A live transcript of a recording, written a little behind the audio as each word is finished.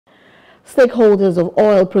Stakeholders of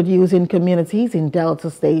oil-producing communities in Delta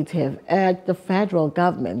State have urged the federal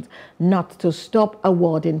government not to stop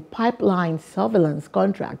awarding pipeline surveillance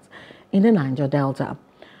contracts in the Niger Delta,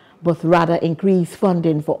 but rather increase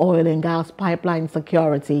funding for oil and gas pipeline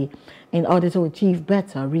security in order to achieve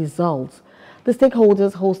better results. The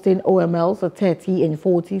stakeholders hosting OMLs at 30 and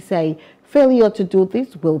 40 say failure to do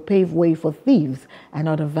this will pave way for thieves and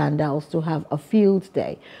other vandals to have a field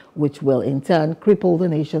day, which will in turn cripple the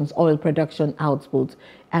nation's oil production output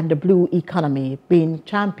and the blue economy being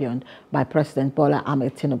championed by President Bola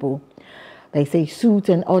Ahmed Tinubu. They say soot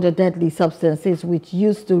and other deadly substances which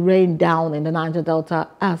used to rain down in the Niger Delta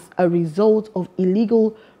as a result of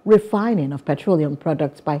illegal refining of petroleum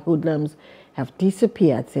products by hoodlums have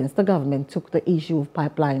disappeared since the government took the issue of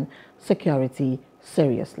pipeline security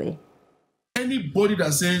seriously. Anybody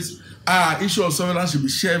that says, issue of surveillance should be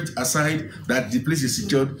shelved aside, that the place is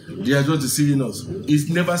secured, they are just deceiving us. It's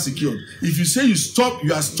never secured. If you say you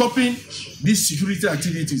are stopping these security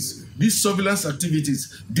activities, these surveillance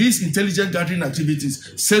activities, these intelligence gathering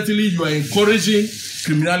activities, certainly you are encouraging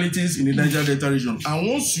criminalities in the Niger Delta region. And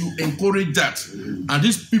once you encourage that, and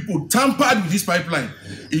these people tampered with this pipeline,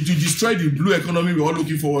 it will destroy the blue economy we're all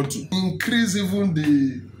looking forward to. Increase even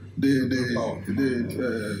the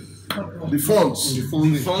funds.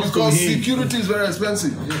 Because security is very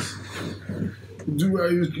expensive. Yes.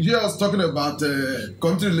 You hear us talking about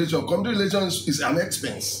community relations. Community relations is an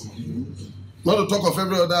expense. Not to talk of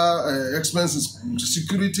every other expenses,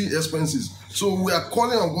 security expenses. So we are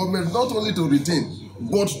calling on government not only to retain,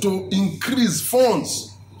 but to increase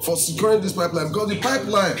funds for securing this pipeline, because the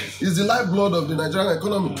pipeline is the lifeblood of the Nigerian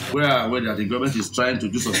economy. We are aware that the government is trying to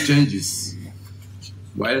do some changes.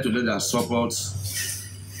 We are here to lend our support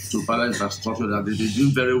to pipeline infrastructure that they did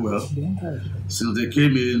doing very well. Since they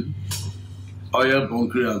came in, oil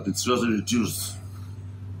bunkering has been seriously reduced.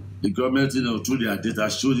 The government, through their data,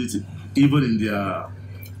 showed it even in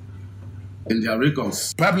their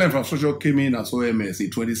records. Pipeline infrastructure came in as OMS in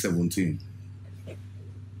 2017.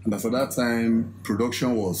 And after that time,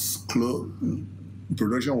 production was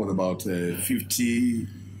about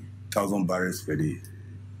 50,000 barrels per day.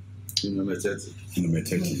 In number 30.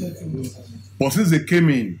 But since they came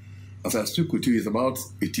in, as I speak with you, it's about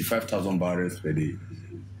 85,000 barrels per day.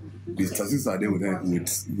 The statistics are there with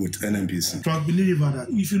NNPC. To believe that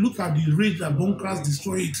if you look at the rate that bunkers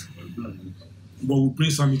destroy it, but we bring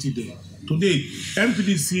sanity there. Today,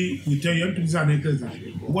 MPDC, we tell you, MPDC and acres that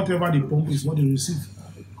whatever they pump is what they receive.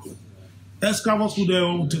 Excavers who there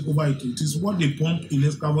will take over it. It is what they pump in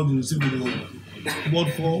excavers they receive in the world. But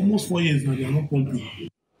for almost 4 years now, they are not pumping.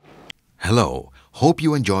 Hello, hope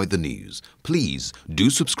you enjoyed the news. Please do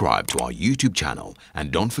subscribe to our YouTube channel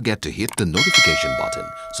and don't forget to hit the notification button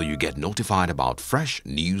so you get notified about fresh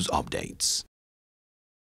news updates.